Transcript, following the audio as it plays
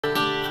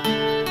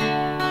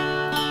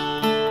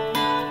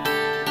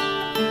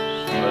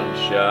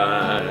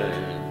Sunshine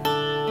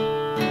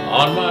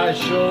on my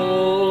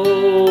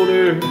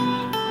shoulders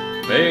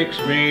makes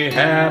me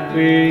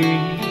happy.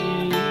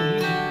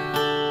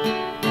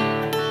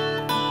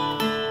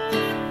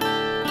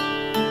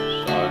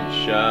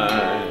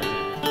 Sunshine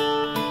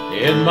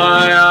in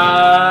my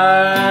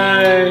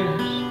eyes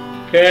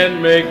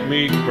can make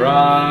me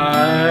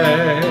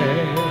cry.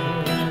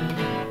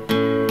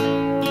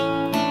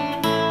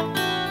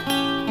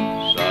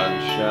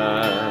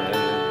 Sunshine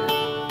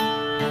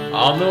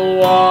on the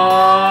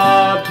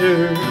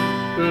water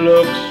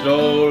looks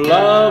so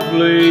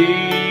lovely.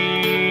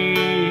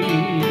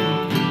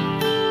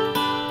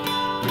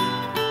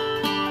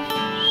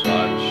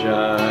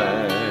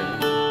 Sunshine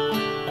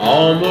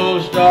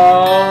almost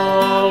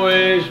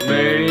always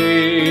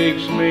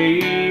makes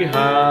me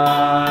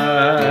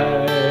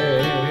high.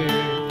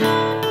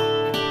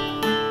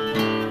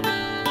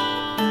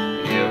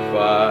 If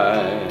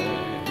I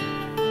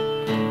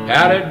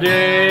had a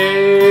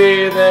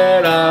day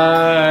that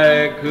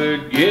I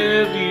could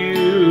give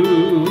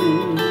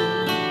you,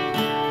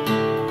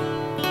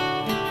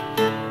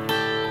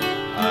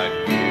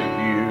 I'd give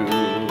you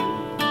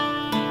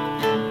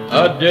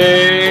a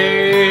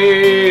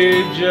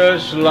day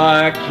just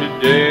like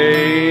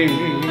today.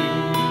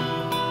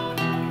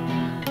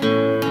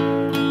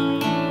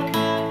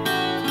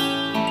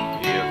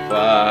 If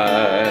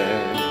I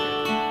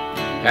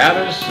had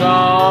a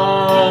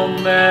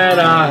song that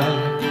I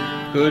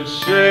could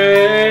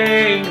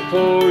sing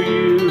for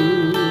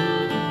you,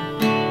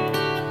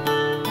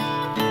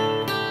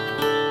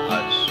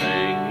 I'd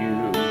sing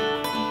you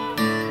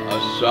a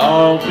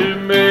song to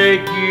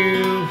make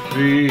you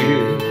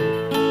feel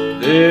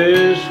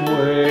this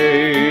way.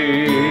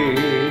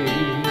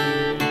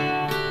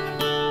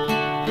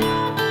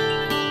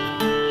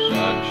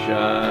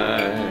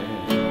 Sunshine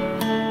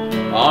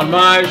on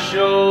my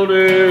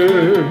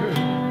shoulder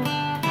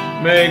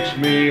makes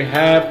me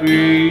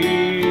happy.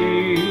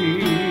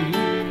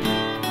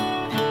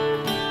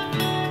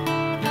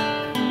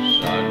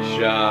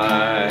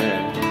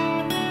 Sunshine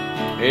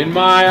in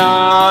my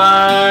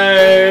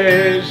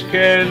eyes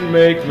can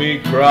make me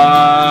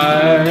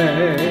cry.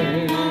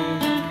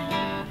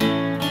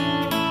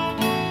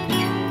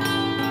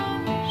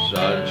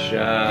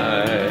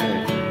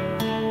 Sunshine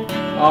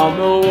on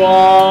the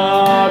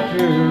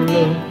water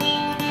looks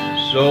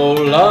so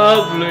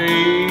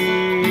lovely.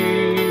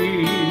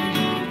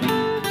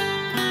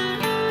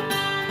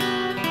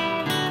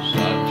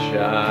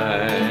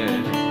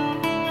 Sunshine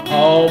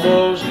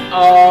almost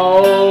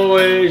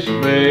always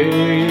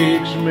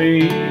makes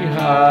me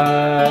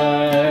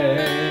high.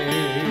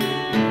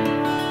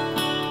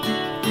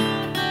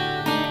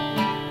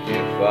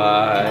 If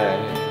I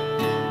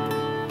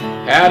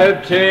had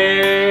a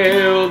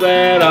tale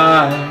that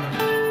I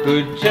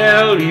could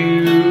tell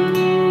you,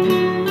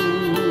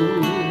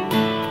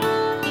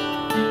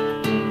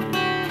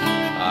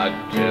 I'd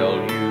tell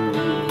you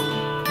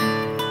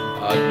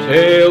a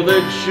tale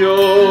that's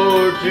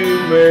sure to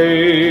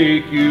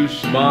make you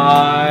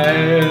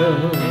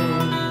smile.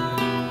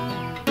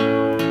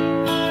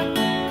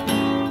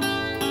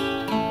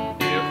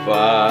 If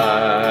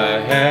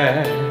I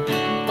had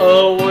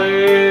a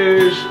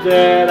wish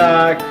that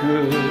I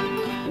could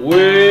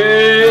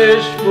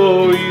wish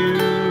for you,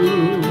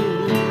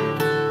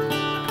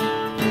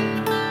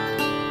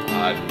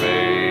 I'd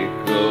make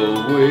a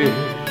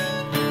wish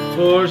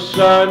for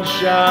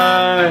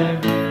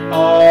sunshine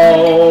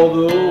all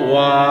the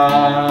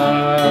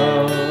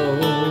while.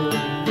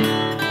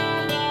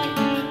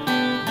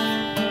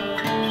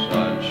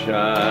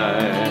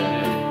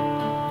 Sunshine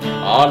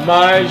on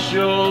my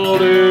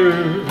shoulder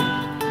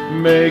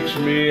makes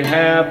me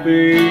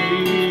happy.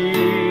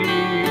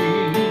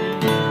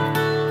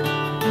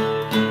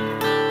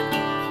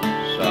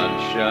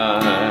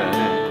 Sunshine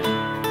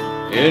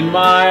in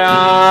my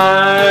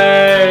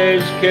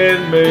eyes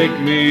can make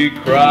me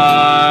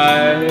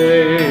cry.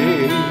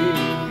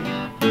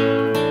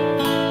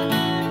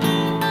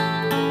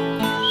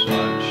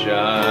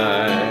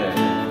 Sunshine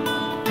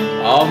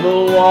on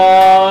the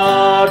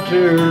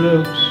water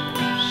looks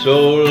so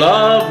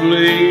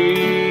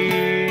lovely.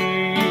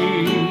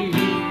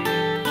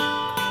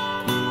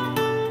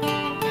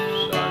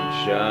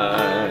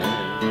 Sunshine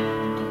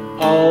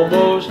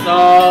almost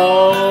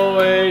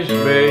always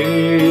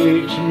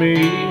makes me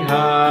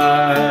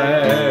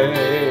high.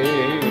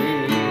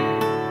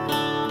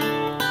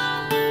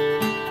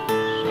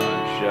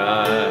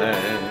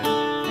 Sunshine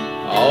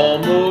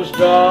almost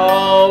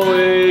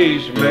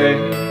always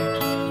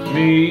makes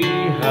me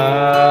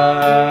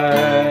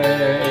high.